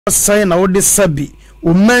sign na wode sabi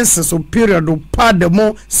o menses so period o pad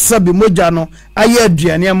mo sabi moja no aye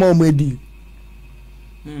aduane ama o medi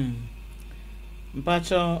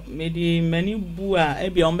mpacho medi many bu a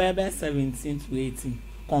ebi on bebe 17 to 18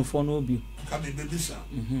 conform no bi ka me bebi sa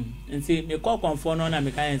nti me call conform no na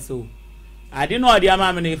me kan so I didn't know the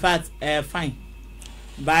amount in fact fine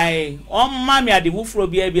by on mammy at the woofro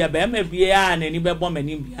be a bema be and any bomb and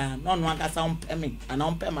in none one can sound pemming and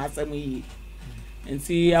on pem as me and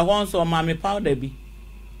see I want so mammy powder be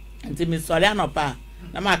until Miss Soliano pa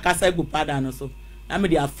na my casa go padano so I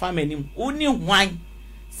made their family only wine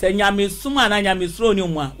say yammy suman and yammy thrown you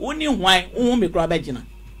one only wine me crab Gina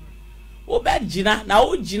oh bad Gina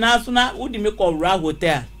now Gina sooner would make a raw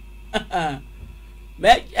hotel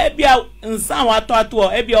ebia nsan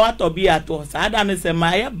wato ebia wato bi ato saada me se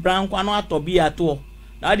ma ye brown kwa no ato bi ato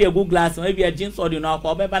na de go glass ebia jeans odi no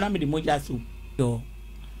akọ beba na me de moja so yo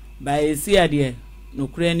ba esi ade no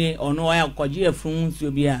kure ni ono ya koje efun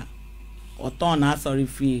nsuo bi a oton na asori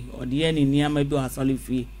fie odi ni niam bi asori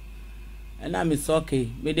fie na me so okay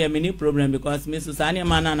me de me ni problem because me so sane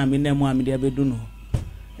mana na me nemu a me de bedu no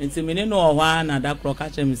enti me ni no ohwa na da kro ka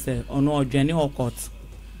che me se ono odwene hokot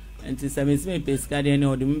enti se me pesca de ni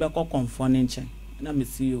odi me be ko conform nche na me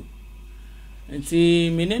see you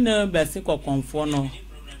enti me ne na be se ko conform no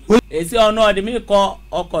esi ono odi me ko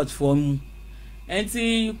okot for mu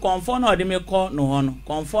enti conform odi me ko no ho no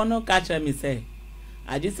conform no ka che me se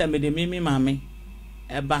aji se me de mimi mame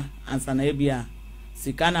eba ansa na ebia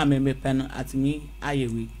sika na me pen atimi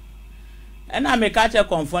ayewi ena me ka che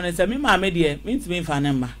conform se mi mame de mi ntimi fa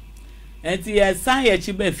ne mba enti ye san ye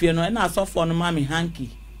chi ba fie no ena asofo no mame hanky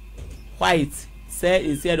white say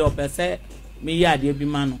is here the opese me ya de bi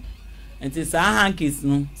ma no enti sa hankies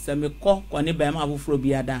no se me ko ne ba ma afoforo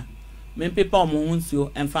bi ada me pepa o mo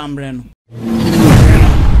hunsuo emfa mbre no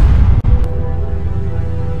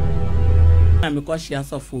na me ko shia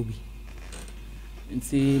sofo bi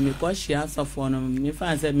enti me ko shia sofo no me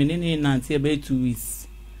fa say me ni nanti be 2 weeks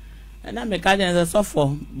na me ka jen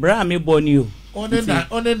sofo bra me boni o one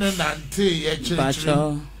nanti ye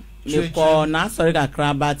chiri me ko na sorry ka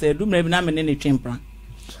kraba te du mre bi na me ne twempra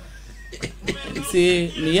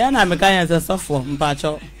see me ya na me ka yan se sofo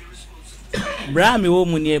mpacho bra me wo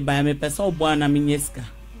mu ni e ba me pesa obo na me nyeska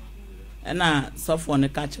na sofo ne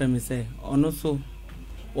ka kire me se ono so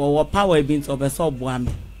wo power bi nto pesa obo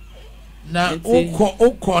ame na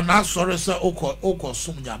okọ na sorry se okọ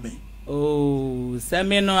sum nyame oh se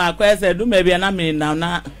me no akwese du me bi na me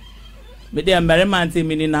na me de mbere manti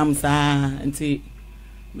me ni nam sa nti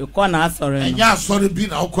me ko na asore no enya asore bi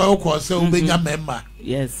na okọ se ubenya memma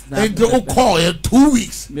yes and okọ 2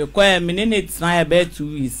 weeks me ko me ne try about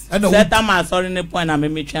 2 weeks set am asore ne point na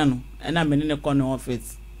me twa no na me ne ko no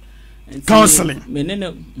office counseling me ne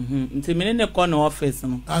nti me ne ko no office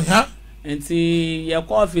no aha nti ye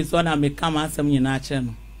ko office na me kam asem nyina ache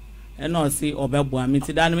no na o si obeboa me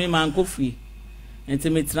ti da no me man ko free nti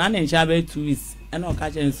me tra na ncha about 2 weeks na o ka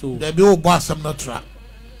chen so there be o bo asem no tra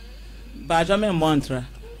ba jo me montra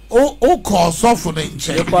o call sofo ne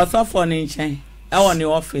nchen e call sofo ne nchen e won the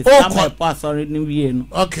office na me pa sorry ni wie no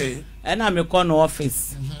okay e na me call no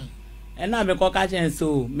office e na me call ka chen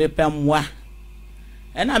so me pemwa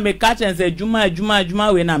e na me ka chen se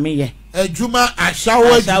juma we na me ye adwuma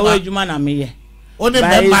ashawo adwuma na me ye one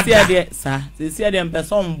me mada sa se de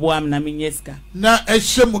mpeso mbo am na me nyeska na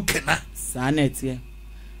ehyem kena sa na tie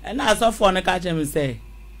e na sofo ne ka chen me se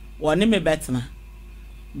woni me betna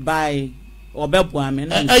by obepo ame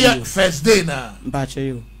na first day na mpacho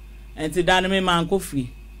yo enti dan me man ko free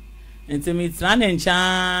enti me tra na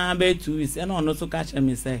ncha be 2 weeks e na ono so ka che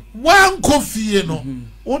me say wan ko fie no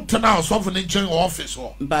utna osofu ne nchen office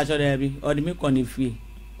ho mpacho there bi odi me ko ne fie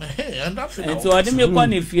and that enti odi me ko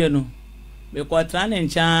ne fie no me ko tra na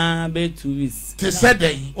ncha be 2 weeks te said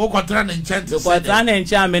o ko tra na ncha te ko tra na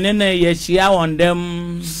ncha me ne na ye hia on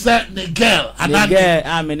dem set the girl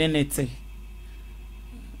a me ne te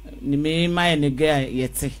ni me my ne girl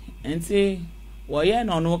yete enti wo ye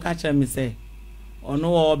no no ka cha me say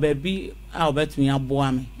ono wo baby a obetun ya bo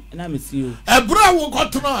ame na me see o ebra wo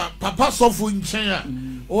kotona papa sofo nchen a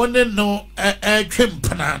one no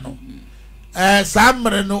twempana no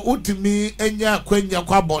samre no utimi enya kwanya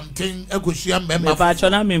kwa bonten akohia memma ba cho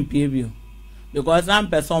na me mpie bi because am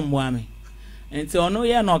person bo ame enti ono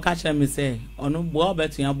ye no ka cha me say ono bo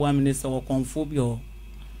obetun ya bo ame ne se wo konfo bi o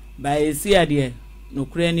ba esi ade no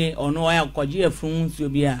kure ni ono ya koje efun nsuo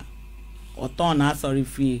bi a oton na asori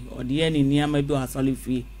fie odi ni niam bi asori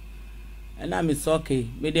fie na me so okay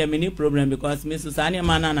me dey me ni problem because me so sane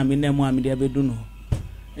mana na me nemu a me dey bedu no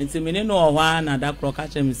enti me ni no ohwa na da kro ka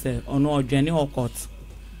che me se ono odwene hokot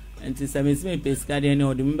nti sɛ me me pesika de ne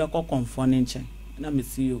odi me be kɔ konfo ne nkyɛn na me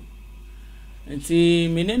si yo nti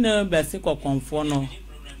me ne no be se kɔ konfo no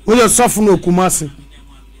wo ye sofo no kumase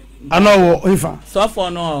ana wo ifa sofo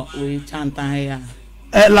no we chanta ya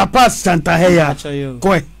La Paz chanta ya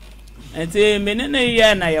ko nti me ne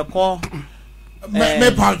ye na ye kɔ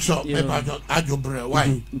me pacho ajobre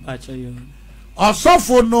why pacho yo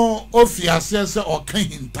osofo no ofiase se okan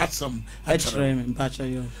hintasam atrem pacho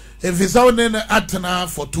yo if is out in atena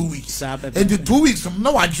for 2 weeks and the 2 weeks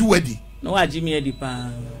no waji wedi no waji me edi pa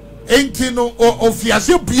enti no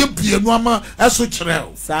ofiase bie no ama eso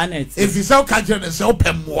kyerɛ sanet if is out ka kyerɛ se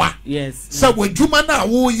opemmoa yes se wadwuma na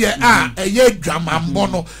wo ye a eye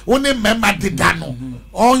adwamambɔ no wo ne mema deda no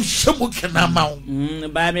on hyemu kenama wo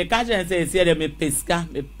ba me ka kyerɛ se esi de me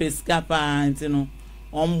pesika pa enti no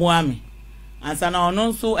omboa me ansa na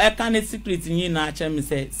ono nso eka ne secret nyi na akyerɛ me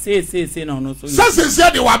se na ono nso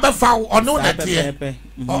se de wa befa ono na tie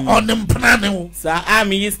ono mpana ne wo sa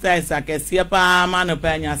am yi style sakesie pa ma no pa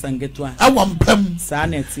nya sangeto a awo mpam sa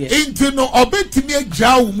na tie enti no obetimi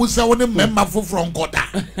agya wo mu se wo ne memma foforo nkoda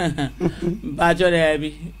ba jo de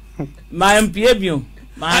bi ma mpie bio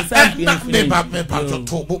ma sa mpie me ba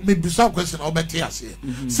to me bisa question obeti ase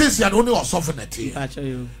since ya no osofo na tie ba cho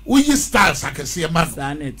yo we style sakesie ma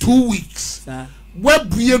 2 weeks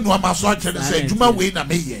wabue no amaso akere se adwuma we na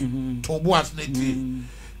meye to bo as na tie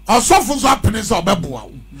osofo so apene se obeboa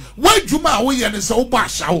wo adwuma a wo ye ne se wo bo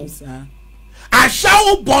ahyawo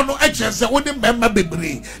ahyawo bo no akere se wo ne memma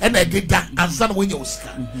bebre e na deda ansa na wo nya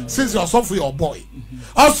osika since osofo your boy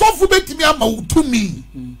osofo betimi ama utumi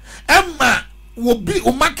emma wo bi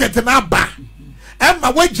o market na ba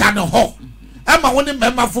emma we gya ne ho emma wo ne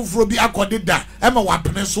memma foforo bi akodeda emma wa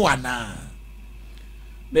pene so ana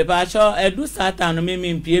be ba cho edu satan no me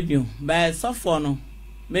mpie bio ba sofo no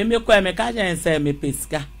me kwa me ka jen se me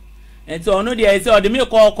pesika enti ono de ese o de me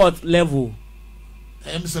call court level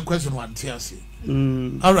say question one tiase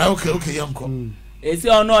all right okay yanko ese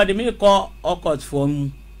ono o de me call court for mu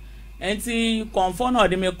enti confirm no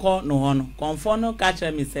de me call no ho no confirm no ka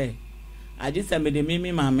kire me say aji se me de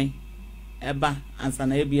mimi mame eba ansa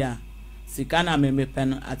na ebia sika na me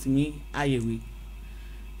pen atimi ayewi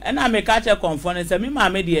ena me ka che confirm se me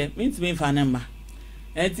mame de me ntimi fa ne mba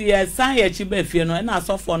enti ye san ye chi ba fie no ena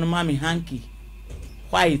sofo no mame hanky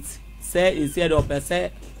white say isi de opese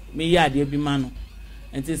me ya de bi ma no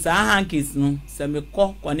enti sa hankies no se me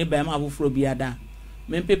ko ne ba ma afoforo bi ada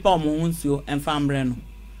me pepa omo hunsuo emfa mbre no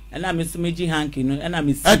ena me so meji hanky no ena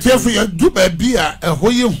me si atefu ya du ba bi a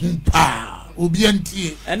ehoye hu pa obi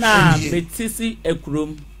antie ena metisi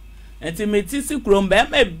ekrom enti metisi krom ba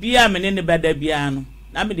ma bia me ne beda bia no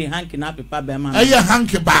na me de hanky na pepa ba ma eye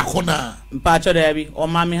hanky ba ko na mpa cho da bi o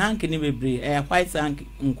ma me hanky ni bebre white hanky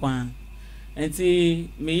nkwa enti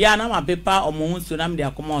me ya na ma pepa omo hunsuo na me de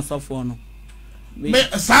akoma osofo no me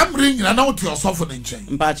samring na na oti osofo ne nchen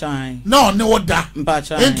mpa cho an no ne woda mpa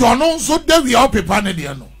cho enti ono nso da wi o pepa ne de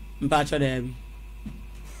no mpa cho da bi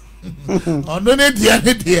ono ne de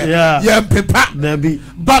ya pepa da bi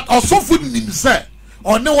but osofo nim se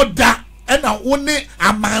ono woda ena woni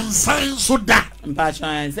amansan so da mpa cho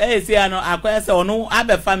an say esi ano akwese ono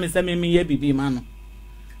abefa me se me ye bibi ma no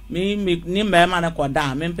me ni me ma na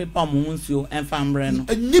koda me pepa mo hunsuo emfa mbre no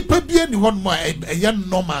nipa bia ni hon mo eye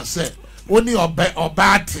normal se oni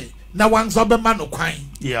obate na wanzo be ma no kwan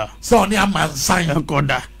so oni amansan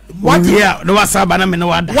koda what yeah no wasaba na me no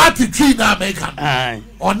wada what tree na American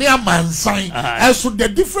oni amansan so the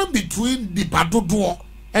difference between the padodo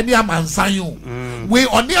and the amansan you we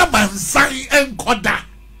oni amansan enkoda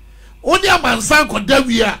oni amansan koda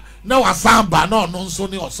wi a na wasamba na ono nso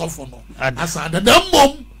ni osofo no asanda na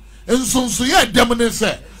mom nsonso ye dem ne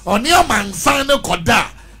se oni amansan ne koda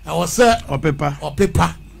e wo se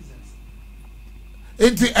opepa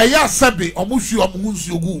enti eya sabe omuhwi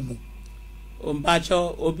omunsu ogu mu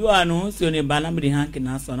ompacho obi wa no si oni bana me de hanky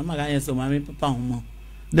na so na maga yeso ma me papa homo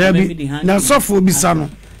Debi na sofo obi sa no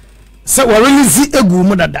se wo release egu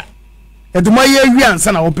mu dada eduma ye wi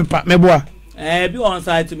ansa na wo pepa meboa bi on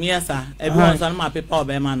sa to me esa bi on sa na ma pepa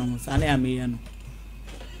obe ma no sa na ya me ye no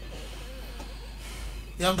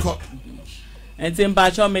yanko enti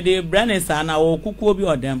mpacho me de brand sa na wo kuku obi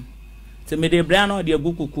odem te me de brand no de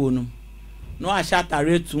egu kuku no no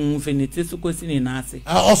ashatare tun finiti sukosi ni na ase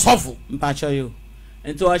osofo mpacho yo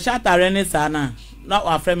enti o shatare ni sa na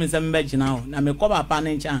wa frame se mbe gina ho na me ko papa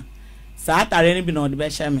ne ncha sa atare ni bi na o de be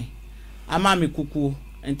hye me ama me kuku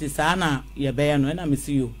enti sa na ye be ye no na me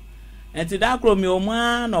si yo enti da kro mi o mu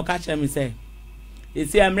na o ka che me se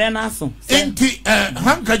esi emre na so enti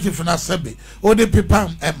handkerchief na sebe o de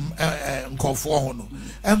pepa nkofo ho no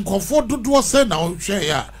nkofo dodo se na o hwe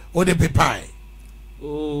ya o de pepa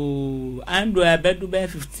Oh, Andrew I bet to be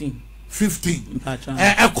 15. 15.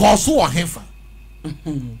 A course or hefa.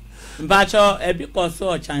 Bacho e because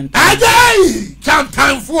or chant. Ajay! Chant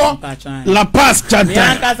time for La Paz chant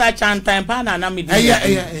time. Yankasa chant time pa na mi.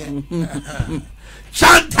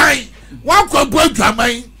 Chant time. One ko boy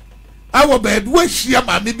dramai. Our bed we share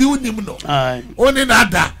ma me bi unim no. Only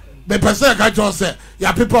nada. The person ka just say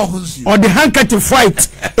ya people hunsu you. Or the handkerchief fight.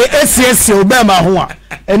 ACCROSS obema ho a.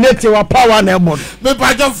 Enete wa power na ebo. Me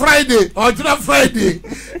pa Friday or Friday.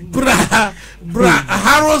 Bra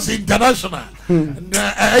Harrows International.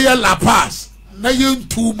 La Paz. Na yun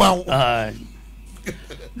 2 months.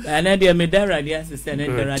 And then me there ready assistant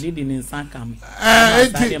and there ready in Sacr.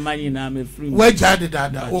 Where jaded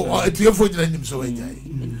that? Oh, it's your foot and him so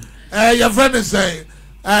your friend is say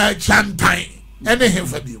Chantai. Anything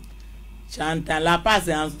for you. Chantai La Paz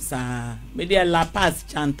answer. Media La Paz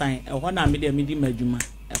Chantai. A one media medima.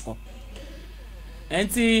 Echo. And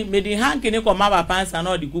see, me the hand can you come up pants and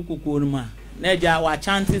all the cuckoo kurma. Neja wa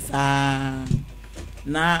chances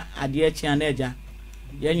na adie chia neja.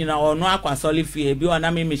 Yen you know no akwa solid fee bi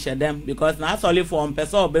ona me share them because na solid for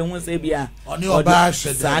person obe hu se bia oni oba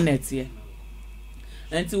share sanet ye.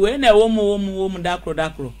 Enti we na wo mu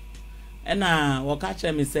dakro. E na wo ka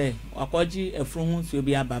che me say wakoji efru hu nsuo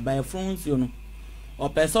bia baba efru hu nsuo no. O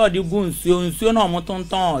person odi gu nsuo na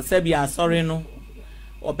omotonton se bia sorry no.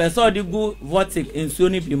 O person odi gu vortic nsuo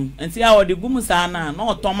ni bim. Enti a odi gu mu sa na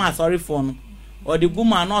otoma sorry for no. Odi gu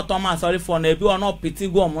ma na otoma sorry for no e bi ona piti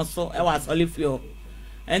gu omoso e wa sorry for.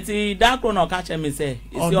 Enti dakro no ka che me say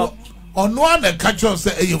is your ono an catch us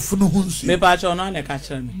say e funu hunsu me pa cho no an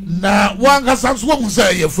catch me na wan ka sanso wo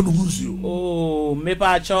say e funu hunsu oh me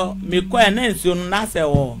pa cho me ko na nsuo no na se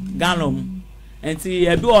wo galom enti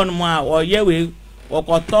e bi on mo a o ye we o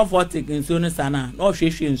ko to vortic nsuo no sana na o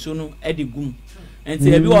hwehwe nsuo no e di gum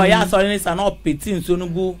enti e bi o ya asole ni sana o peti nsuo no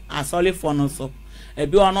gu asole fo no so e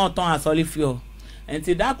bi o na ton asole fio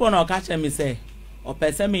enti dakro no ka che me say o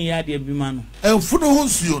pese me ya de bi ma no e funu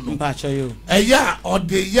hunsuo no pa cho yo ya o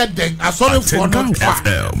de ye den asole fo no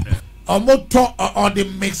omoto o de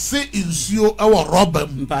mixe nsuo e wo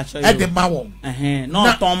robam e de ma won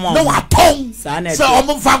no ton mo no aton sanet se o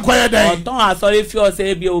mo fa koye den o ton asole fio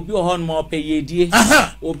se bi obi o hon mo peyedie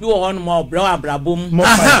obi o hon mo bra abrabom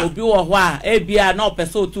obi o ho a e bia na o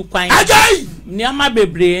pese otu kwan ni ama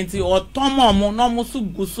bebre nti o ton mo no mo su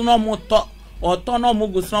gusu no mo to oto no mo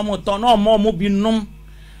gusu no mo to no mo binum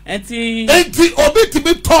enti obi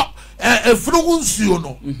timi to efuru nsuo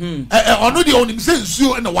no ono de onim se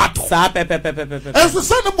nsuo na wato sa pe eso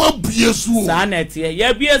se na mo abie so sa na tie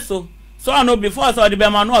ya bie so no before so de be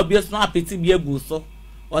ma no abie so no apeti bie gu so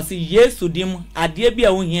o si Yesu dim ade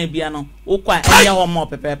bia wo hia bia no wo kwa enye ho mo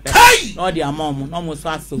pepepe no de amom no mo so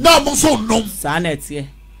aso no mo so nom sa na tie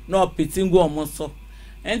no apeti ngu omo so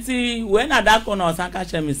enti we na dako na osanka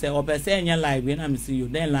che me se opese enye live na me see you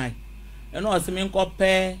then live eno osimi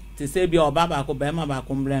nkope ti se bia obaba ko be ma ba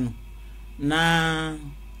ko mbre no na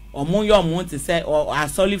omo yo mo ti se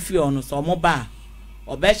asoli fio no so mo ba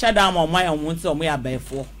obe shada mo ya mo ti omo ya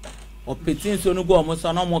befo o petin so no go omo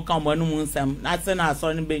so no mo ka mo anu mu nsam na se na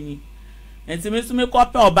asori ne benyi enti me so me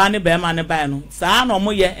kope oba ne be ma ne ba no sa na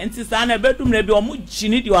omo ye enti sa na bedum na bi omo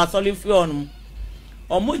jini di asoli fio no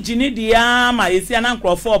omo jini di ya ma esi na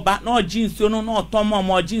nkrofo oba na oji nsuo no na otomo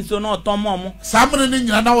omo oji nsuo na otomo omo samre ne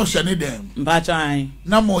nyina na wo hye ne dem mba chan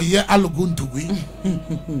na mo ye aloguntugui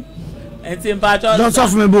enti mba chan don't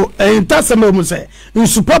suffer me bo entasem mu say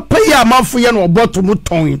nsu papa yi amafo ye no oboto mu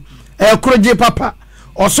ton ekroje papa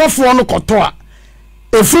osofo no koto a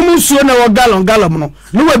efum nsuo na wo galon no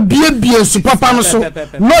no wa bie nsu papa no so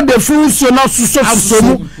no de fum nsuo na suso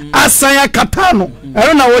mu asan akata no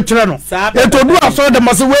ero na wo kire no etodu aso de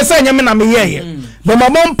maso we say nyame na me yeye be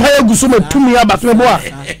mama mpa eguso matumi abato bo a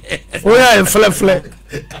o ya flefle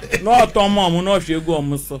no tomo mu no hwegu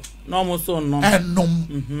omo so no mo so no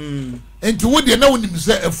enom enti wo de na wonim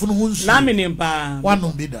se efunu hu nsu na me nimpa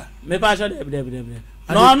wanom bi da me pa sho de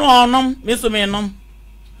no onom me so me nom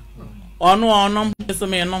onom me so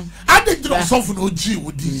me nom ade dro so fu no ji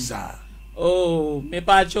wo di sa oh me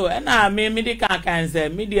pa cho na me di kan se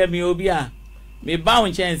me de me obi a me ba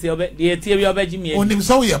won chance obe de tie bi obe ji me onim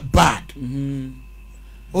so we bad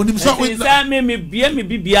onim so we sa me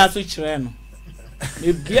bibia so kire no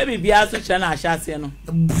me bibia so kire na ahase no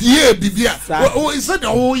bibia oh is it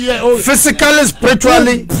oh yeah physically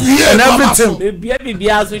spiritually and everything me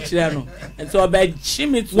bibia so kire no and so obe chi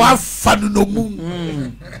me to wa fa no mu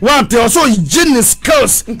one te also gene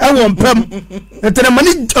skills e won pam etere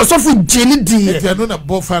mani also fu gene di e no na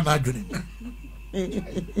bofa na adwene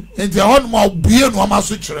enti hon mo bie no ma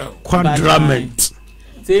so kire quadrant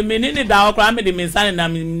ti menini da okra me de mensane na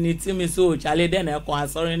me ti me so chale den e ko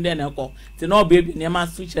asori den e ko ti no baby ne ma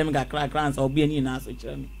so kire me kakra kra nsa obi ani na so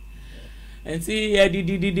kire me enti e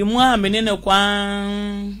di mu a menini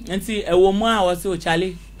kwan enti e wo mu a wo so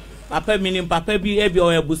chale papa mini papa bi e bi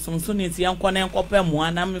o ebusumso ne ti enko na enkopa mu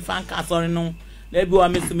ana me fa nka asori no na bi wa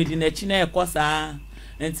me so me di na chi na e ko saa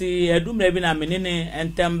enti edumre bi na menini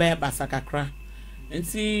entembe basakakra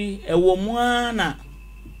enti e wo mu a na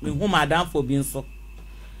me hu madam fo bi nso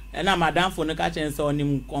na madam fo no ka chen so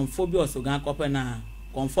onim konfo bi osogan kope na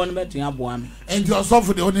konfo no betu aboa me and you so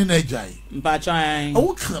for the only na jai mpa chan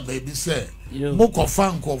o kan baby say mo ko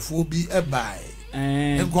fa nkofo bi e bai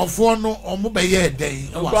nkofo no o mo be ye den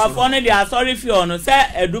nkofo no dia sorry fi ono se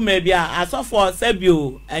eduma bi a asofo se bi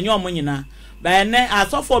o enye omo nyina ba ne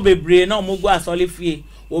asofo bebre na omo gu asoli fie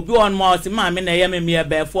obi on ma oti ma me na ye me me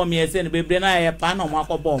be for me ese ne bebre na ye pa na omo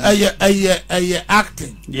akobom eye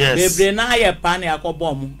acting yes bebre na ye pa na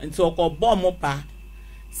akobom nti okobom pa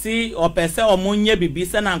si opese omo nye bibi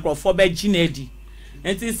se na nkrofo be ginedi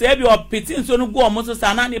nti se bi opiti nso no gu omo so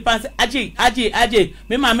sa na ni pa se aje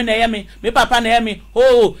me ma me na ye me papa na ye me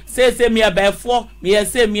oh se me be for me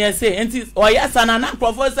ese nti oyasa na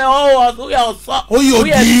nkrofo se oh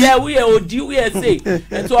we odi we ese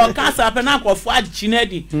nti o kasa pe na nkrofo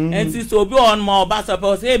aginedi nti so bi on ma oba so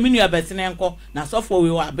pe se me nua betene nko na sofo we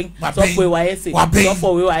wa bin sofo we wa ese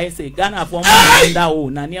sofo we wa ese Ghana for mo nda o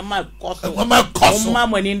na ne ma koso ma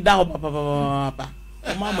mo ni nda o papa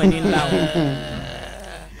ma mo ni nda o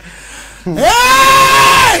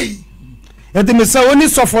hey eti me say oni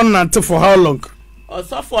sofo nante for how long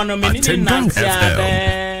sofo no menini nante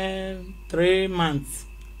be 3 months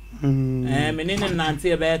menini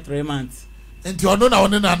nante be 3 months enti ono na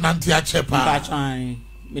ono na nante a chepa pa chan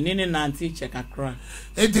menini nante check akra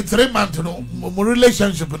enti 3 months no mo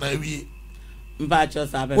relationship na wi mba cho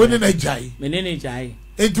sabe oni na jai menini jai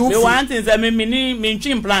enti me want things me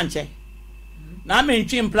ntwi implant che na me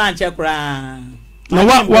ntwi implant che kra na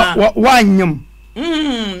wa nyam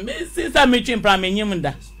me sisa me ntwi implant me nyim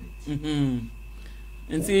da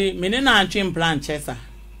nti mene na ntwi implant che sa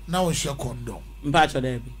na wo hye condom mba cho da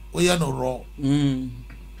bi o ye no raw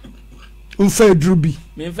unfa drubi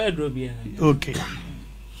me nfa drubi okay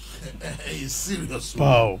hey serious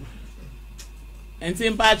wow nti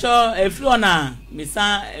mba cho efri na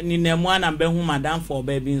misa ni nemu na mbe hu madam for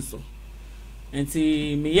baby nso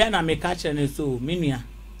nti me ye na me ka che ne so menua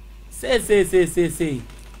say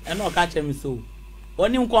eno ka che me so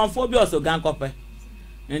oni nkonfo bi oso gan kope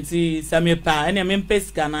nti same pa ene me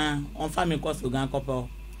mpeska na onfa me koso gan kope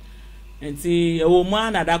nti ewo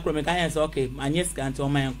mu na da kro me ka yen so okay manye ska nti o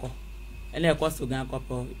man enko ene koso gan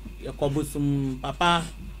kope yakobusum papa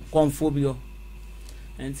konfo bi o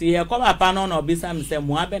nti ye ko papa no na obisa me se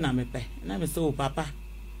mu abe na me pe na me so papa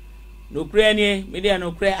no kure ni me dia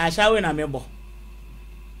no kure ashawe na me bo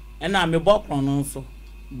ena me bo kron no so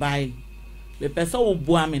bai be pesa wo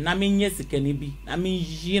bua me na me nye sikani bi na me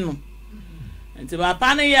yi no nti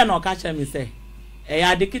papa ne ye no ka cha me se e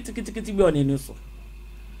ya de kitikiti bi oneni so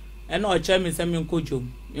e na o cha me se me nkojom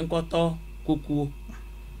me nkoto kukuo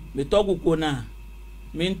me to kukuo na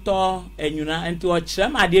me nto enwuna nti o kire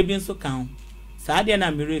ma de bi nso kan sa de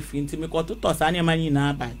na me refi nti me koto to sa ne ma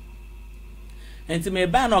nyina bai nti me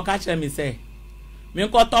ba na o ka cha me se me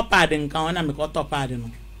nkoto pad nkan na me koto pad no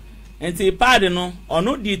nti pad no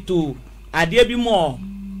ono di tu ade bi mo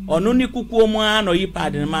ono ni kukuo mu ano yi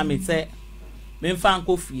pad no ma me se me mfa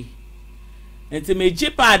nko fie nti me ji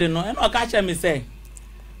pad no e no ka che me se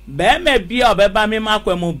be me bi obeba me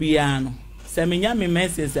makwam bia no se me nya me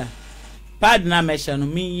message pad na me hye no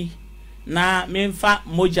mi na me mfa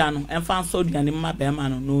moja no emfa so duane ma be ma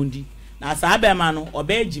no no ndi na sa be ma no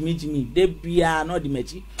obe jimi de bia no di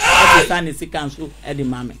machi o sa ne sika nso e di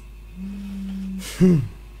ma me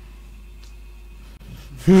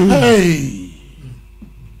hey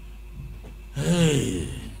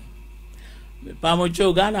pa mo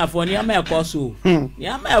cho Ghana for ni ama ekoso ni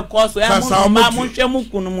ama ekoso e mo ma mo hwe mu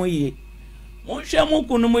kunu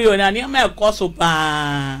mu ye na ni ama ekoso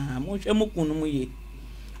pa mo hwe mu kunu mu ye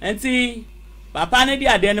enti papa ne di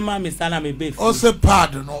ade ne ma me sala me be o se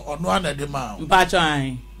pad no ono ana de ma mpa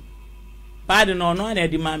chan pad no ono ana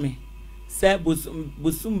de ma me se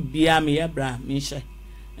busum bia me ye bra me hye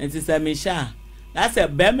enti se me hye na se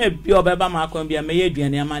be me bi obeba ma akon bia me ye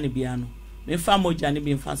duane ama ne bia no me fa moja ne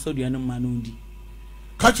bi mfa so duane ma no ndi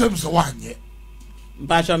ka chem se wanye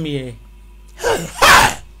mpa cho me ye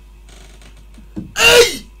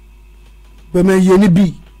hey be me ye ni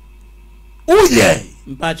bi o ye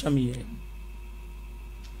mpa cho me ye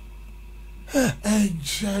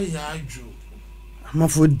enjoy aju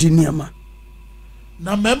amafo diniama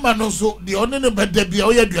na memma no so de one ne beda bia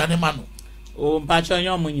o ye aduane ma no o mpacho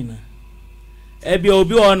nyom nyina ebi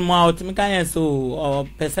obi on mo out mi kan so o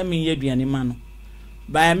pese mi ye aduane ma no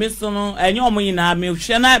ba mi so no enyom nyina mi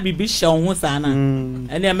hwe na bibi hye ho sa na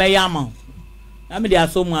ene me ya ma na me dia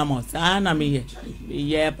so mu ama sa na me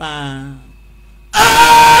ye pa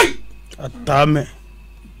atame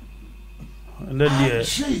and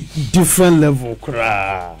different level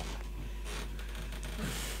kra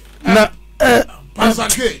na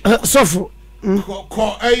Pasake sofo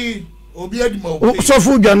ko ai obi adima o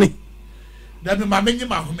sofo dwane da me ma menyi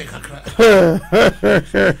ma ho me kakra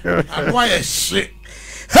anwa ye hye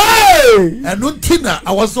hey enu ntina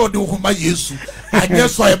awoso de ho ma Yesu anye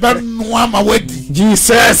so e be no ama wadi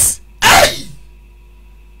Jesus hey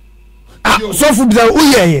sofo da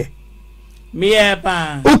uyeye me e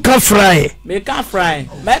pa o ka fry me ka fry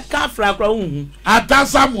kra hu Ata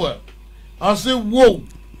Samuel I say whoa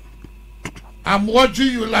I'm watching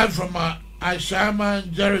you live from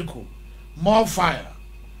Agyapong, Jericho. More fire.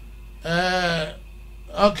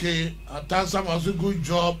 Okay, Ata Samuel, good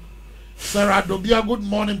job. Sarah Dobia, good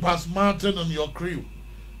morning, Pastor Martin and your crew.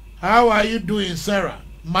 How are you doing, Sarah?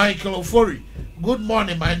 Michael Ofori, good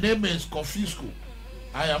morning. My name is Kofisco.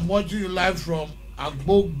 I am watching you live from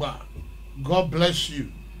Agbogba. God bless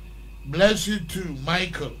you. Bless you too,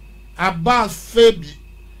 Michael. Abbas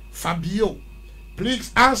Fabio.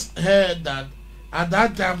 Please ask her that at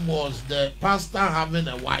that time was the pastor having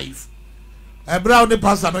a wife. A brown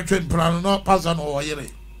pastor no train plan no pastor no yere.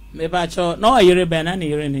 Me ba cho no yere be na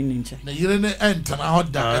yere ni nche. Na yere ne enter na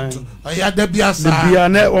hot that. Ya da bia sa. Bia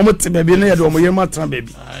na o mo te baby na ye do mo yere matra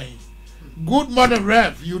baby. Good morning,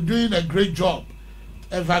 Rev. You're doing a great job.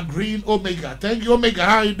 Evergreen Omega. Thank you, Omega.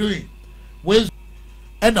 How are you doing? Where's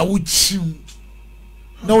and I would chew.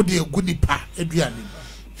 No, dear Gunipa, Ediani.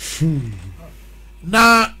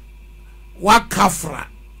 Na wakafra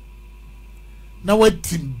na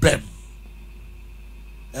wetim bem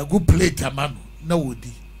a good plate amano na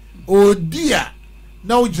wodi odia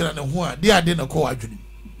na ojira ne ho a dia de na ko adwene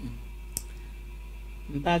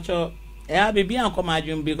ntacho e bibi an ko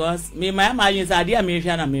madwun because me my madwun sa dia me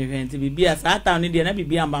hwa na me hwa nti bibi a sa ta ne dia na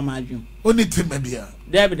bibi an ba madwun oni tim bia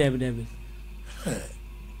deb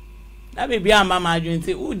na bibi an ba madwun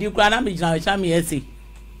nti udi kra na me jina cha me ese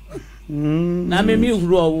na me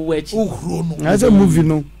huru owo wachi huru no na say movie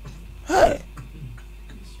no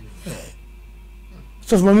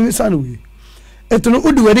so for me say no eto no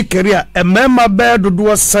udi wari career e mema be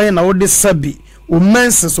dodo san na wo de sabi o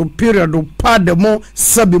menses o period o pad mo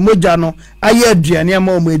sabi moja no aye aduane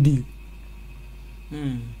ama o madi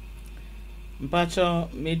mpacho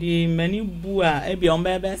me di many bu a e bi on be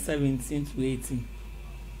 17 to 18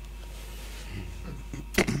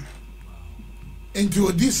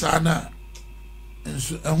 into this ana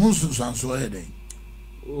ehun sunsanso eden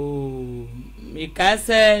oh me ka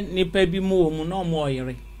se nipa bi mu omu na omo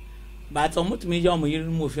oyere but omo tumi je omo yiri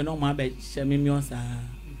mu ofe na omo abe shemi mi onsa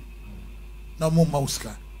na mo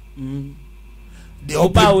mauska de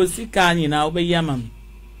oba osika anyi na obe yamam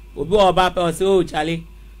obi oba pe o se o chale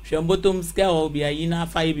hwembotom ska obi ayi na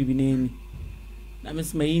afa ye bibi na eni na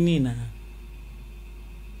mesma yi ni na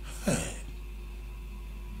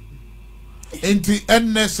enti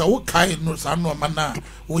enne sa wo kai no sa no mana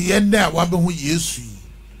wo ye nne a wa be ho Yesu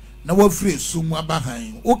na wa firi sumu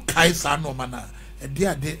abahan wo kai sa no mana e de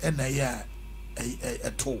ade ena ya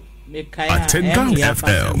eto me kai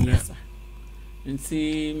FM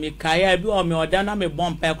nti me kai bi o me oda na me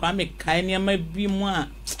bompa kwa me kai ne ma bi mu a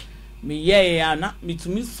me ye ya na me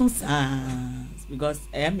tumi su sa because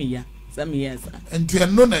me ya sa me yes enti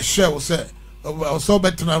eno na share say also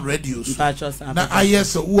better radios na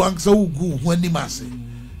ayes wo ansa wo gu ho animase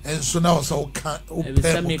enso na also ka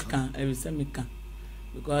ebisemika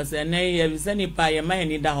because ebiseni pa ye man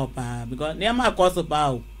ni da hopa because ne ma koso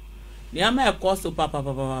pa o ne ma koso pa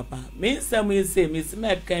me nsem ise me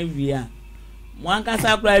sima kan wia mo anka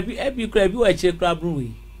sakra bi ebi kra bi wa che kra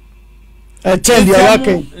bruwi e che dia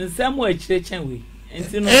wake nsem wa chire chen we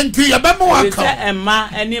enti ya be mo waka emma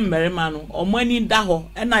eni mmerima no omani da ho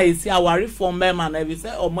na esi aware form mema na bi se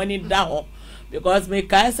omani da ho because me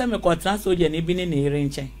kai se me kotra soje ne bi ne yire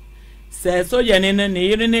nchen se soje ne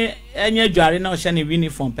yire ne enye dware na o hye ne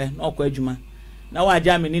uniform pe na okwa adwuma na wa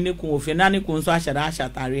ja me ne ku ofe na ne ku nso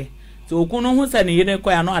ashatare so okun no hu se ne yire ko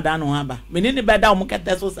ya no ada no haba me ne beda o mo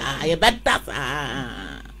kete so sa ye beda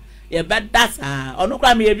sa onu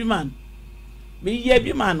kwa me ye bi man me ye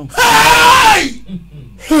bi manu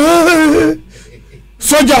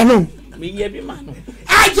soja no me ye bi manu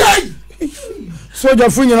ajay soja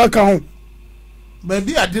funyina ka ho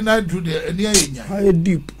baby ade na do de eni ayenya I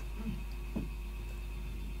deep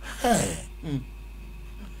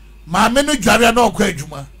maame no dware na okọ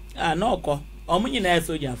adwuma na okọ omo nyina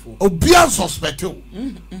sojafo obi an suspect o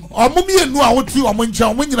omo mienu a woti omo ncha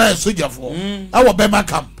omo nyina sojafo awo bema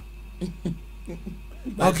camp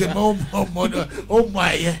okay no oh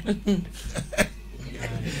my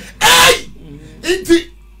hey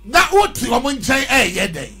inti na woti omo ncha ye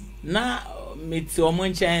den na meti omo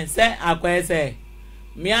ncha se akwa se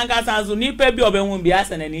mi anga sanzu nipa bi obenwu bi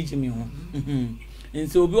asana ni jimi ho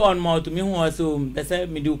nti obi on ma to mi ho so pese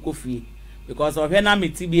mi di ukofie because of na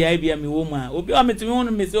meti bi ai bi mi wo mu a obi o meti mi ho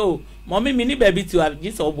no mi so mommy mi ni baby ti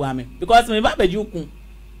agi so obu ame because me ba baji ukun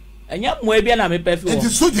enya mo e bi na me pefi wo nti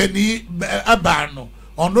soje ni aba no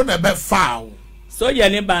ono na be fa wo soje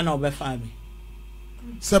ni ba na obe fa mi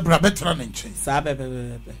se bra betra na nche sa be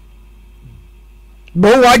bo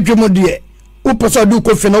wa dwemo de o pese du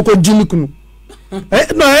ko fe na ko jimi kunu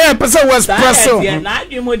no pese was presso na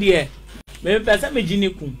dwemo de me pese me jini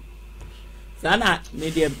kun sana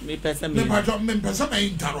me de me pese me pese me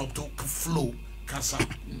interrupt flow kasa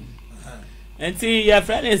enti your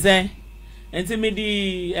friend is enti me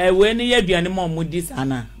di we ni ye duane mo mudi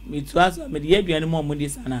sana me tu aso me di ye duane mo mudi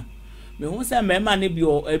sana me hu se me ma ne bi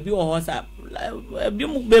ebi o ho sa ebi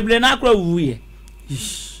mu bebre na akra wu ye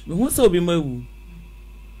me hu se obi ma wu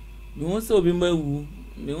me hu se obi ma wu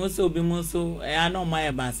me hu se obi mu so ya no ma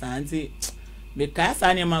ye ba sa enti me ka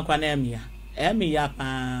sa ne ma kwa na emi ya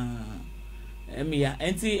pa emi ya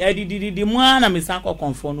enti edididi mu na me san ko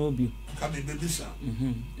konfo no obi ka me bebi sa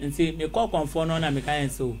enti me ko konfo no na me kan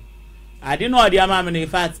so ade no odi ama me in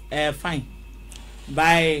fact fine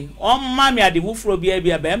by on me ade wufro bia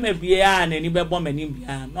be ma bia na ni be bo mani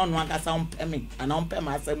bia no no aka sa onpe me ana onpe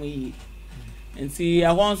ma asem yi enti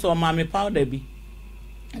ehon so ma me powder bi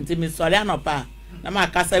enti me sori anopa na ma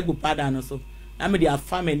kasa gu powder no so na me dia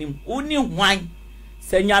fa manim uni hwan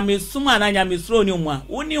se nyame suma na nyame suro ni mu a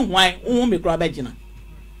uni hwan hu me kro abegina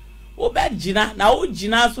wo begina na wo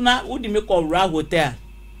gina so na wo di me ko ra hotel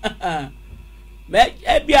me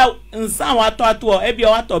ebia nsan wa to ebia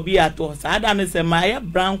wa to bi ato saada me se ma ye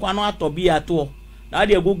branko no ato bi ato na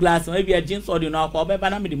de gu glass ebia gin so di no ko be ba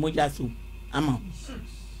na me di moja so ama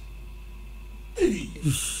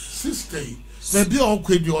sister se bi o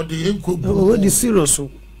kwedi o de enko o di serious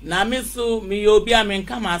na me so me obi a me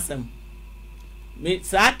nka ma asem me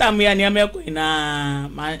saata me ya ne me ko na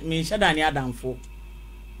me shada ni adamfo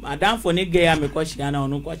adamfo ni ge ya me ko hia na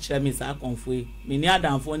onu ko kire me sa konfo yi me ni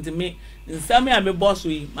adamfo nti me nsam ya me boss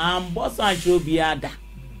yi ma boss an kire obi ada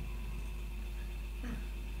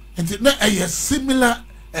nti na similar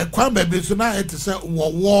kwan ba bi so na it say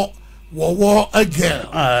wo a girl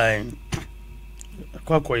ai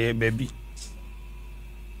kwa ye baby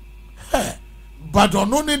but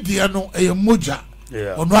ono ne dia no moja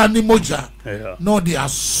ono ani moja no they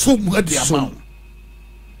assume the amount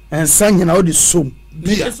and sanya na odi som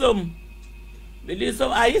Bili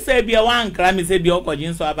so ayi se bia wan kra mi se bia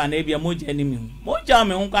okojin so aba na bia moja ni mi moja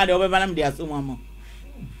me hu kwa de obeba na me de asom amo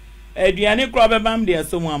aduane kro obeba me de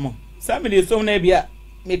asom amo sa me de som na bia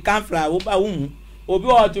me kanfra wo ba wu obi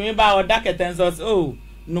o to mi ba o daketen so oh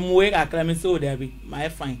numwe akra mi so there be my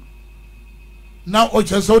fine now o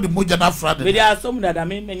che so the moja na fra de be de asom dada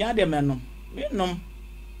me nya de me nom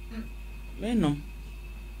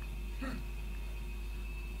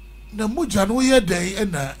na moja no ye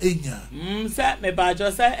den na enya se me ba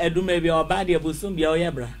jo se eduma bia oba de busum bia o ye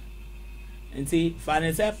bra nti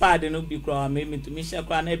fane se pad no bi kro me mitumi hye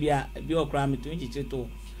kro na bia bi okra mitumi chichi to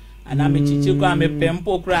ana me chichi kro me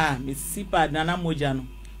pempo kro me sipad na moja no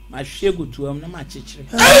ma hwegu tuam na ma chichire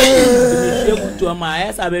me hwegu tuam a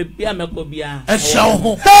esa be bia me ko bia e shaw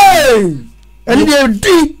ho hey and they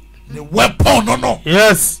deep the weapon no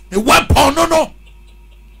yes the weapon no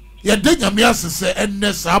ye de nyame asese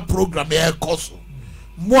enne sa program e koso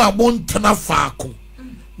mo a mo ntena faako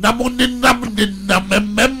na mo nenam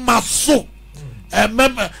memma so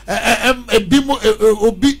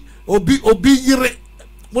obi yire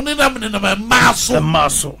mo nenam memma so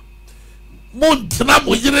mo ntena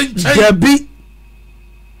mo yire nchen jabi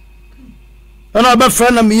ana ba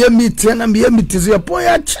fa na me yamiti na me yamiti ze po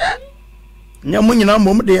ya che nya mo nyina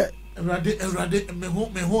mom de Erade me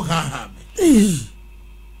ho ha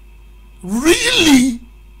really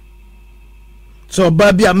so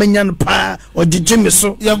baby amenya no pa ojije me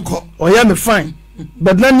so yanko oya me fine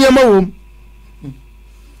but na niam wom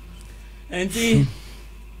enti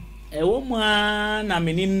ewo mu na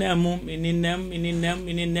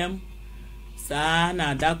meninam sa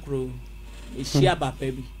na dakro ehia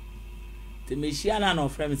papa bi te me hia na no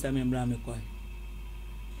frame se me mbra me koy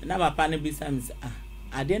na papa ne bi sam se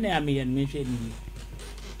ade na ya me yen me hwe ni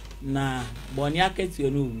na boni aketi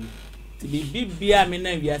onu wu ti bibia me na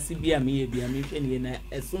wiase bia me ye bia me hwe ne na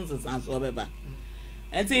esun sesan so beba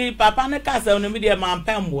enti papa ne ka se no me de man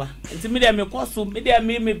pemboa enti me de me koso me de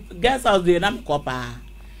me guest house de na me kopa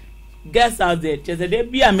guest house de chese de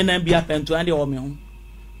bia me na bia pentu ande o me ho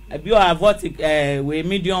abi o avot we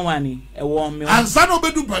medium one e wo me ansa no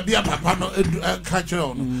bedu pa bia papa no ka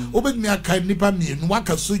kire no obedumi aka nipa mienu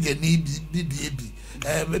waka soja ni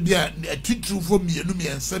bi bia titru fo mienu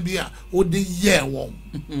miensa bia o de ye won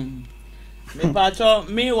me pacho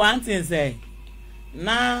me one thing say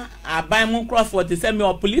na abai mu Crawford say me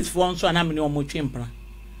o police for nso na me ne o mo twempra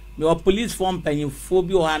me o police for mpanyifo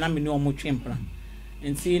bi o ha na me ne o mo twempra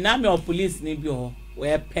nti na me o police ni bi o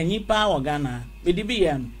we panyipa o Ghana me di bi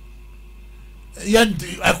ye no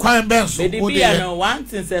yanti akwan benso me di bi ye no one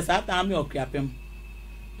thing say satan me o kriapem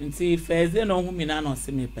nti feze no hu mi na no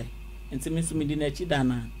se me pe nti me so me di na chi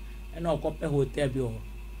dana e na okope hotel bi o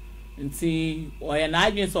nti o ye na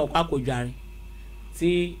adwen so okwa kodware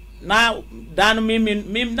nti na dan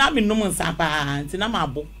mi na me num nsapa nti na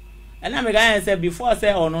mabo e na me ga say before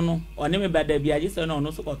say ono no oni me bada bi agi say no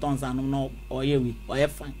ono so koton sanum no oyewi oye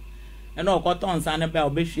fine e na okoton san be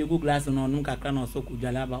obehwe gu glass no onum kakra na so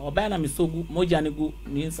kodware aba oba na me sogu moja ne gu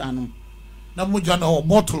ni sanum na moja na o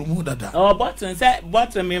bottle mu dada bottle say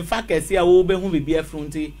bottle me fa kese a wo be hu bibi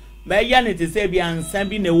afrunti me ya ne te say bi ansan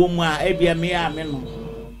bi na wo mu a e bia me a me no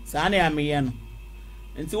sa na ya me ye no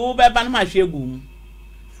nti wo be ba na ma hwe gu mu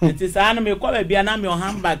nti sa na me kwa ba bia na me o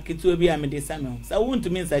handbag kitu bi a me de sa me sa wo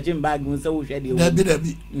ntumi nsaje bag mu sa wo hwe de wo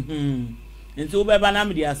dabi nti wo be ba na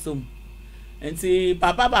me de asom nti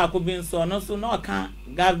papa ba ko bi nso no so na ka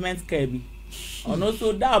government care bi ono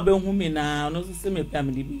so da obe hu mi na ono so se me pa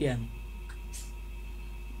me de bi ya no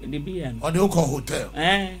me de bi ya no o de ko hotel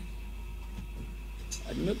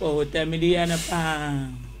me ko hotel me de ya na pa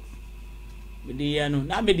me de ya no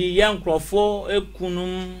na me de ya nkrofo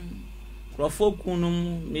ekunum krofo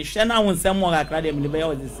kunum me hwe na wonsem mo kakra de me de be ya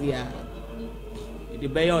osisia de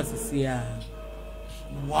be ya osisia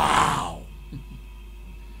wow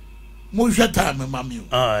mo jeta me mami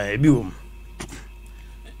ebi wo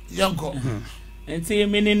yanko enti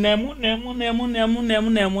me ni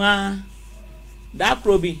nemu a da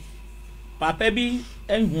krobi papa bi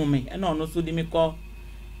enhu me e na ono so di me ko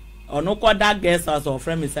ono ko da guest house of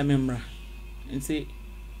friend me se me mra nti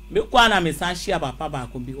me kwa na me san share papa ba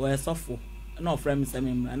ko bi o esofo na of friend me se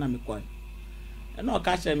me mra na me ko e na o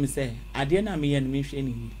ka share me se ade na me ye na me hwe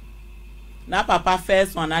ni na papa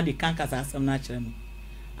first one na di kankasa asem na kire me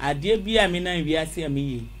ade bia me na wiase me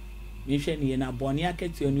ye me hwe ni na bone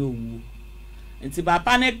aketio ni owu nti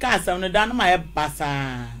papa ne ka asem no da na ma e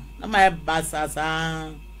basa sa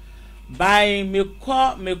bai me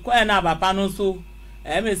ko na papa no so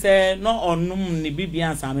me say no onum ni bibia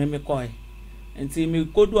ansam me ko nti me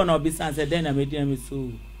kodu na obisan say den na me dia me so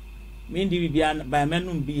me ndi bibia bai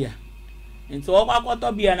menum bia nti o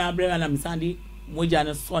kwakoto bia na abre na me sandi moja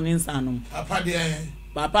ne so ni nsanum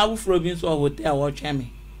papa wo fro bi so hotel wo tweme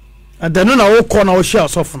adanu na wo ko na wo share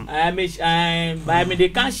osofun bai me de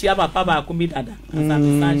kan share papa ba ko bi dada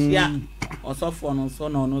ansam san share osofo no so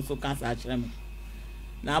no no so kan sa kire me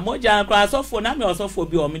na moja kwa osofo na me osofo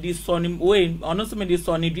bi o me di so ni we ono so me di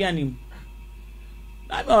so ni duanim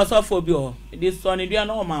na me osofo bi o me di so ni duan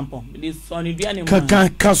o mampo me di so ni duanim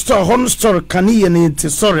ka store hon store kan ye ni ti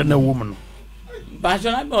sorry na wo mu no ba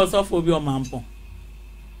jo na me osofo bi o mampo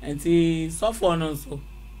enti sofo no so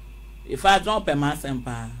if I drop a mass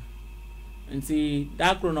empa enti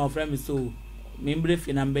that crown of friend me so me mbre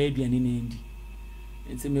fi na mba aduani na ndi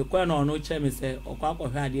enti me kwa na ono che me se okwa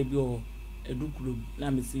akọhwe ade bi o edukuru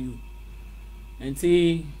na me see you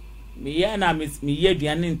enti me ye na me ye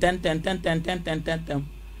aduani ten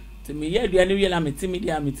ti me ye aduani wi na me ti me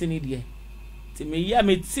dia me ti ni die ti me ye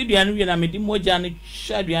me ti aduani wi na me di moja ne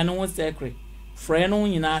hwa aduani ho Sαcr frɛ no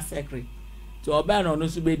nyina Sαcr ti oba na ono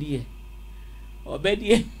so bedie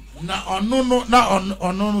obedie na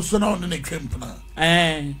ono so na ono ne twempna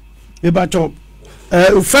e ba to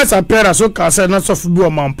first appearance so ka say na so fu bi o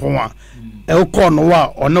mampon a e o ko no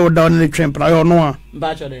wa ono da ono ne twempna yo no a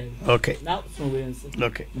ba cho de okay now so we nso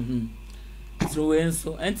okay so we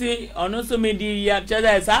nso enti ono so me di ya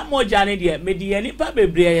cheda sa moja ne de me di nipa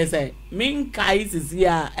bebre ye say min kai sisi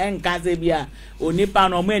a enka se bia onipa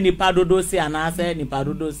no mo nipa dodo se anase nipa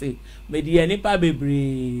dodo se me di nipa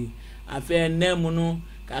bebre afa nemu no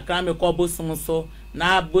kakra me ko bosum so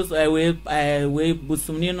na bos we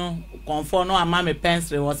bosumni no konfo no ama me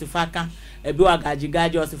pencil wosifaka ebi wa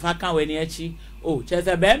gajigaji wosifaka we ni achi o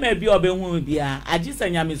chese be me bi obehu bia agisa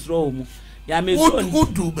nyamesro mu ya me so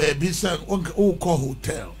udu be bi say o ko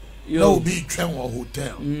hotel no be train or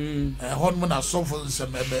hotel honman asofo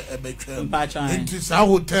nsem ebe train into sa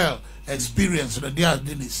hotel experience the day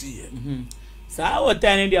didn't see sa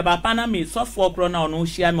hotel ni dia papa na me so for kro na ono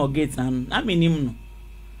hia me gate na me nim no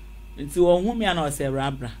nti wo hu me na o se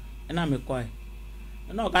rabra na me koi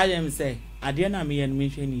na o ka je me say ade na me ye no me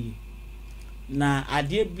hwe ni na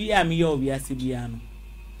ade bia me ye obi ase bia no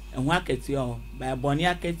ehun aketu o ba boni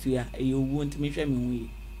aketu ya eyowu nti me hwe me hu yi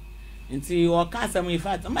nti o ka asem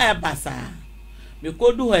ifat ma e basa me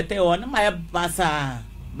kodu hotel o na ma e basa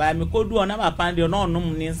ba me kodu o na ba pande no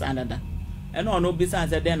onum ni nsandada e na ono bisa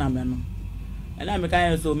se den na me no e na me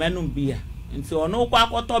kan so menum bia nti ono kwa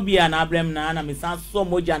akoto bia na abrem na me san so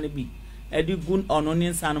moja ne bi e di gun ono ni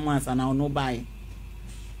nsan mo ansa na ono bai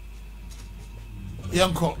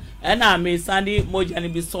yanko e na me sandi moja ne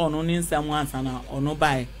bi so ono ni nsan mo ansa na ono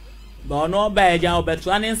bai ba ono bai ja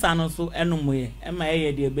obetu ani nsan so enumoye e ma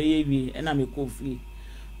ye de be ye wi e na me kofi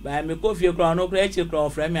ba me kofi kro ono kro e chi kro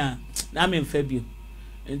frame a na me mfa bio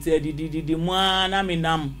nti edididi mu na me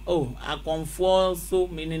nam akonfo so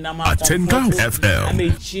me ni nam akonfo FM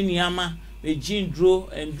me chini ama me jindro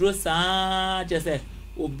endro sa chese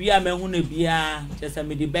obi a me hu na bia chese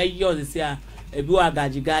me de be yo se a ebi wa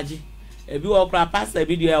gaji ebi wo kra pasta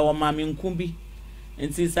ebi de wo ma me nku bi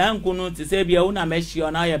nti sa nku no ti se bia wo na me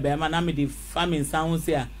hio na ye be ma na me de famine san hu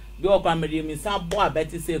se a bi wo kra me de me sa bo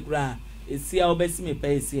abeti se kra esi a obesi me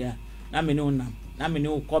pe esi a na me no nam na me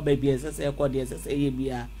no ko ba bia se ko de se ye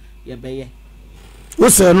bia ye be ye wo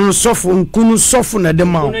se no sofo nkunu sofo na de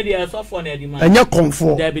ma nkunu de sofo na de ma anya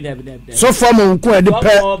konfo debi sofo ma nku e de pe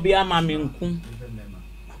sofo bia ma me nku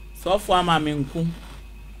sofo ma me nku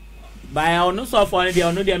ba ya onu sofo ne de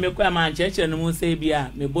onu de me kwa ma ncheche no mu se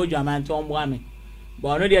bia me boju amante ombo ame ba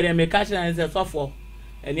onu de me ka chira se sofo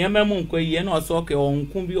eni ema mu nko yi na oso ke o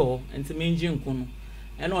nku bi o enti me nji nku no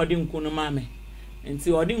e na odi nku no ma me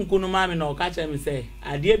enti odi nku no ma me na o ka chira me se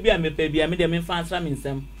ade bia me pe bia me de me fa ansra me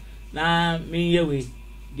nsem na me yewe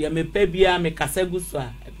de me pe bia me kasagu so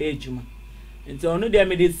a pe ejuma enti onu de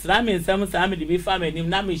me de sra me nsem sa me de bi fa me nim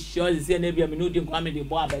na me sure se na bia me no di nko me de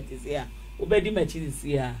bo abeti se a obedi ma chi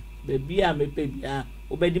se a be bia me pe bia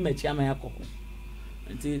obedi ma chi ama yakoko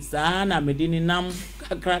nti sa na me di ni nam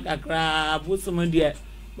kakra busum de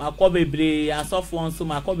makọ bebre asofo nso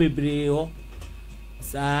makọ bebre ho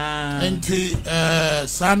sa enti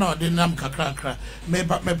sa na de nam kakra me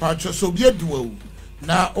pa cho so bia duo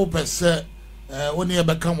na opese woni e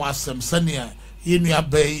beka wasem sania yenu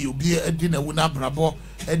abai obi edi na wuna brabo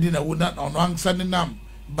edi na wuna ono ansa ne nam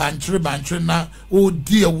bantre na o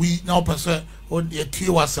di awi na opese o de tie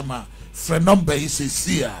wasema frenomba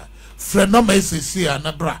isisia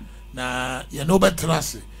na bra na ye no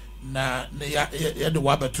betrase na ya de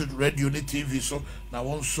wabetu radio ni TV so na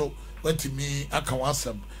won so watimi aka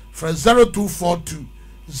wasem from 0242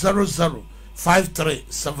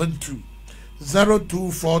 005372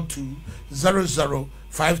 0242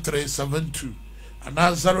 005372 and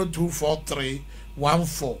 0243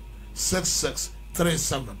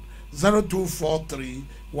 146637 0243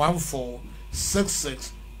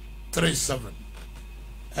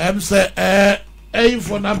 146637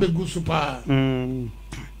 for na begu super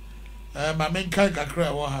ma men kan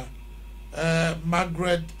kakra wo ha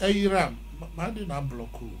Margaret Ayram ma di na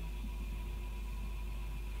block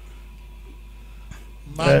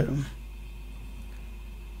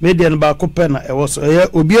media no ba ko pena e wo so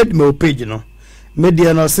obi adme page no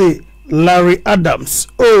media no say Larry Adams,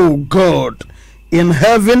 oh God in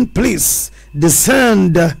heaven, please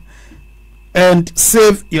descend and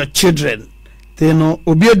save your children. They know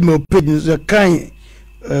obi adme page no kan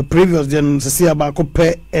previous then say about ko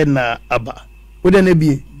pe na aba wo de na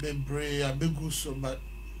bie bebre abegu so but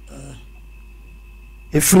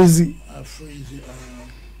a freezy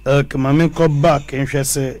mama ko back and she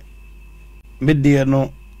say media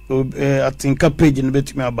no atinka page no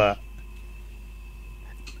betimi aba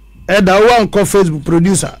da one ko Facebook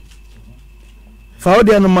producer fa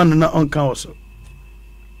odi an man na on kan also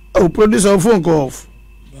producer phone call off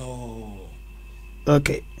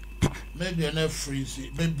okay media na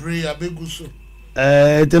freezy bebre abegu so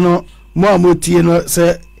teno mo amotie no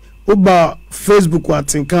say uba Facebook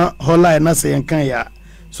atinka hola na say yankan ya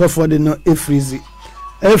so for the no freezy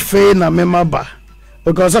efe na memaba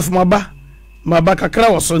because of maba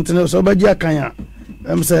kakra was something so ba ji akanya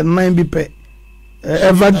say 9 bi pe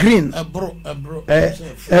evergreen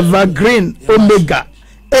evergreen omega.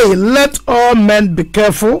 Hey, let all men be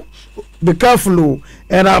careful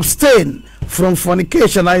and abstain from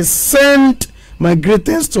fornication. I send my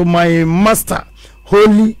greetings to my master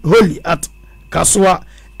holy at Kaswa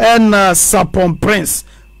and Sapon Prince.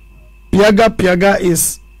 Piaga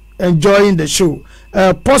is enjoying the show.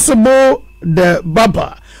 Possible the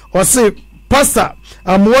Baba. Or say, Pastor,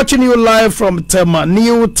 I'm watching you live from Tema,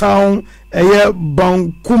 New Town,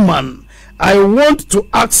 Bankuman. I want to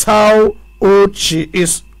ask how old she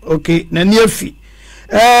is. Okay, Nanyefi.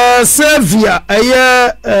 Sylvia,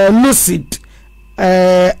 lucid.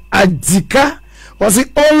 Adika. Was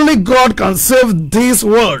it only God can save this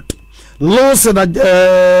world? Lucid,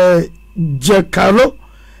 Jekalo.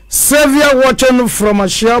 Savior watching from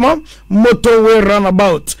Ashama, motorway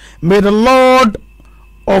runabout. May the Lord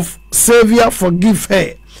of Savior forgive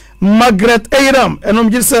her. Margaret Aram, and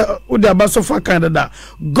I'm just saying, Canada.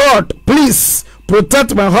 God, please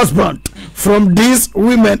protect my husband from these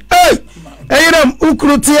women. Hey, Aram,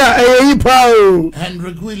 Ukrutia,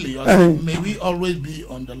 Henrik Willie, may we always be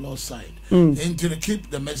on the Lord's side. And to keep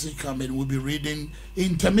the message coming, we'll be reading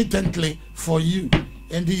intermittently for you.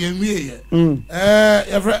 And the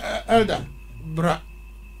elder, bra.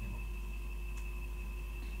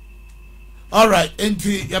 All right, into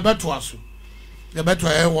Yabatuasu.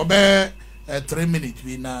 Yabatua, 3 minutes.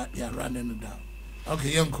 We now are running down.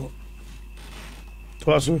 Okay, Yanko.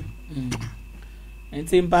 Tuasu.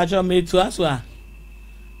 And in Pacho me to Aswa.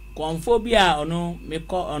 Conphobia or no, me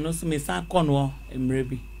call or no, me san conwo,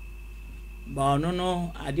 emrebi. But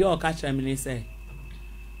no, I do catch a minute say.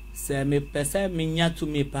 Se me pese minya to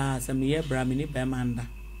me pa se me ye bra mini bemanda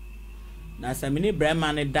na se mini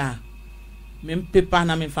bremane da me pepa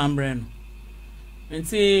na me fambre no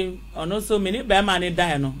nti ono so mini bemane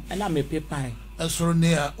da no na me pepa asoro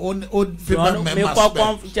near on paper me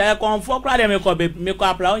confo kra de me ko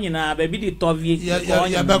apply onyina ba bi di tovie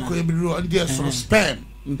ya ba ko ebiru on dey so spam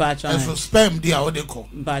mpacha so spam dia o de ko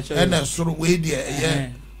na soro we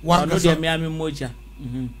dia one no dey me am moja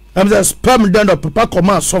I'm the spam down the papa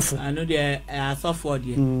command suffer. I know they are suffer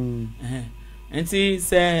there. And see,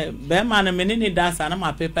 say, Beman and Menini das and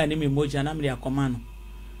my paper and me moja and I'm their command.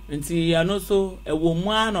 And see, I know so a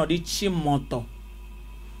woman or the chim monto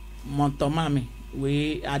mammy.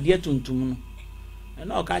 We are dear to no.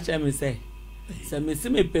 And I'll catch me say, me see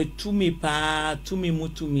me pay to me pa to me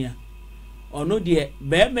mutumia. Or no dear,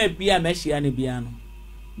 bear may be a meshiani biano.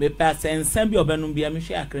 Me pass and send your benum be a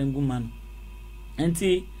messia cranguman. And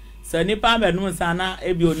see, so nipa be no sana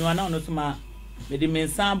ebi onu ana ono tuma me di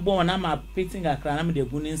mensan bon na ma pitting akra na me de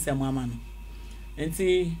guni nsem ama no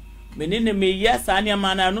enti me ne me yes ania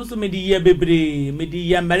mana no so me di ye bebre me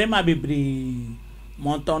di ye merema bebre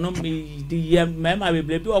montono me di ye merema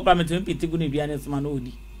bebre bi okra me tumi piti guni bia ne soma no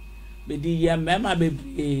odi me di ye merema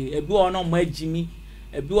bebre ebi ono mo agimi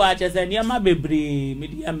ebi wa chese ne ma bebre me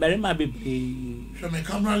di ye merema bebre so me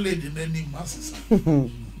camera lady na ni masisa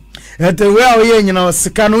Ete we a ye nyina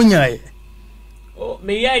sika no nyae. Oh,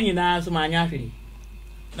 me ye nyina so ma nya hwe.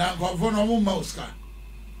 Na go no mo ma uska.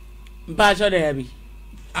 Mpa cho de bi.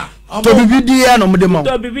 To bibidi ya no mo de ma.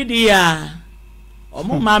 To bibidi ya. O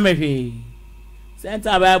mo ma me hwe.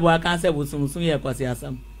 Center Bible aka se busumsum ye kwase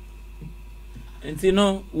asam. Enti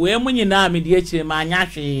no we mu nyina me de echi ma nya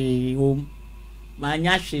hwe o. Ma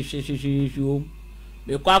nya hwe o.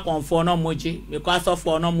 Me kwa konfo no moji me kwa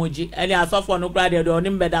sofo no moji eni asofo no kra de oni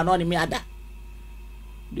mbeda no ni mi ada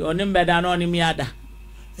de oni mbeda no ni mi ada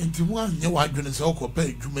enti mu anye wadwene se okopa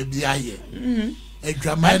adwuma bi aye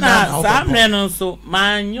adwama na samre no so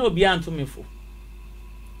manye obi antomefo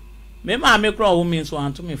me ma me kra wo mi so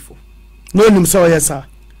antomefo no nim so yesa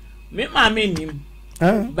me ma me nim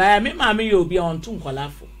ba me ma me obi onto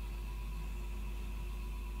nkolafo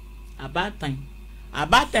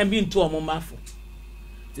abatan bi nto omomafo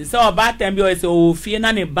ti se oba tembi o se o fie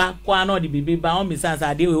na ne ba kwa na o di bibi ba o misa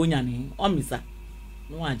sa de we onya ne o misa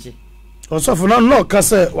no age osofo no ka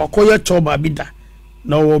se wakoye choba bida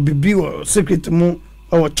na o bibi o secret mu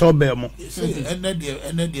o choba mu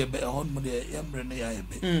ene de be hon mu de yamre ne ya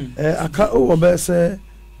ebe aka o be se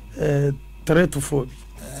 3 to 4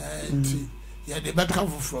 yeah they better come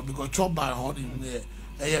from because choba hon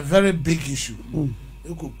is a very big issue.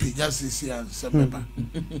 You could pay just this year and September.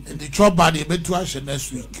 And the job body be to action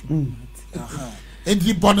next week. And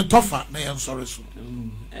the bonnet tougher, nay, I'm sorry, so.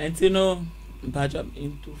 And you know, patch up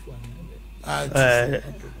into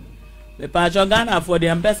the patch of Ghana for the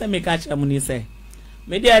ambassador me catch a money say.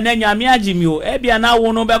 Maybe a nanya miajimio, Ebia now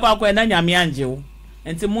won't back up when Nanya mianjo.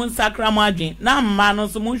 And the moon Sacr margin, now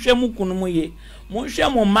manos munshe mukunumuye, munshe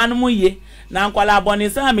manumuye, now call up on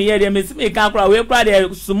his army, ye miss me cacra, we cried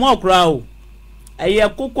a small crow. Aye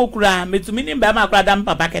koko kura metumi ba ma kura dam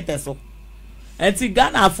papa keteso enti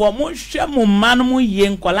Ghana for mo hwe mo man mo ye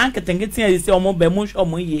nkola nketengeti ase omo ba mo hwe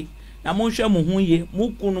mo ye na mo hwe mo hu ye mo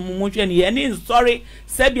kunu mo hwe ne ye ni sorry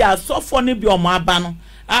se bi asofo ne bi omo aba no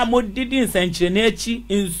a mo didi nsenkyere na echi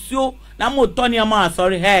nsuo na mo toni ama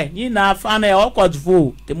asori he ni na afa na e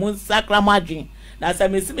okotfo te mo Sacr madwen na se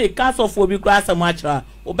me si me kasofo bi kura asem akira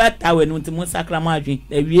obeta we no te mo Sacr madwen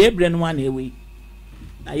na wie ebre no na ewe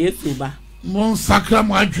na Yesu ba mo Sacr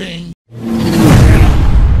madwen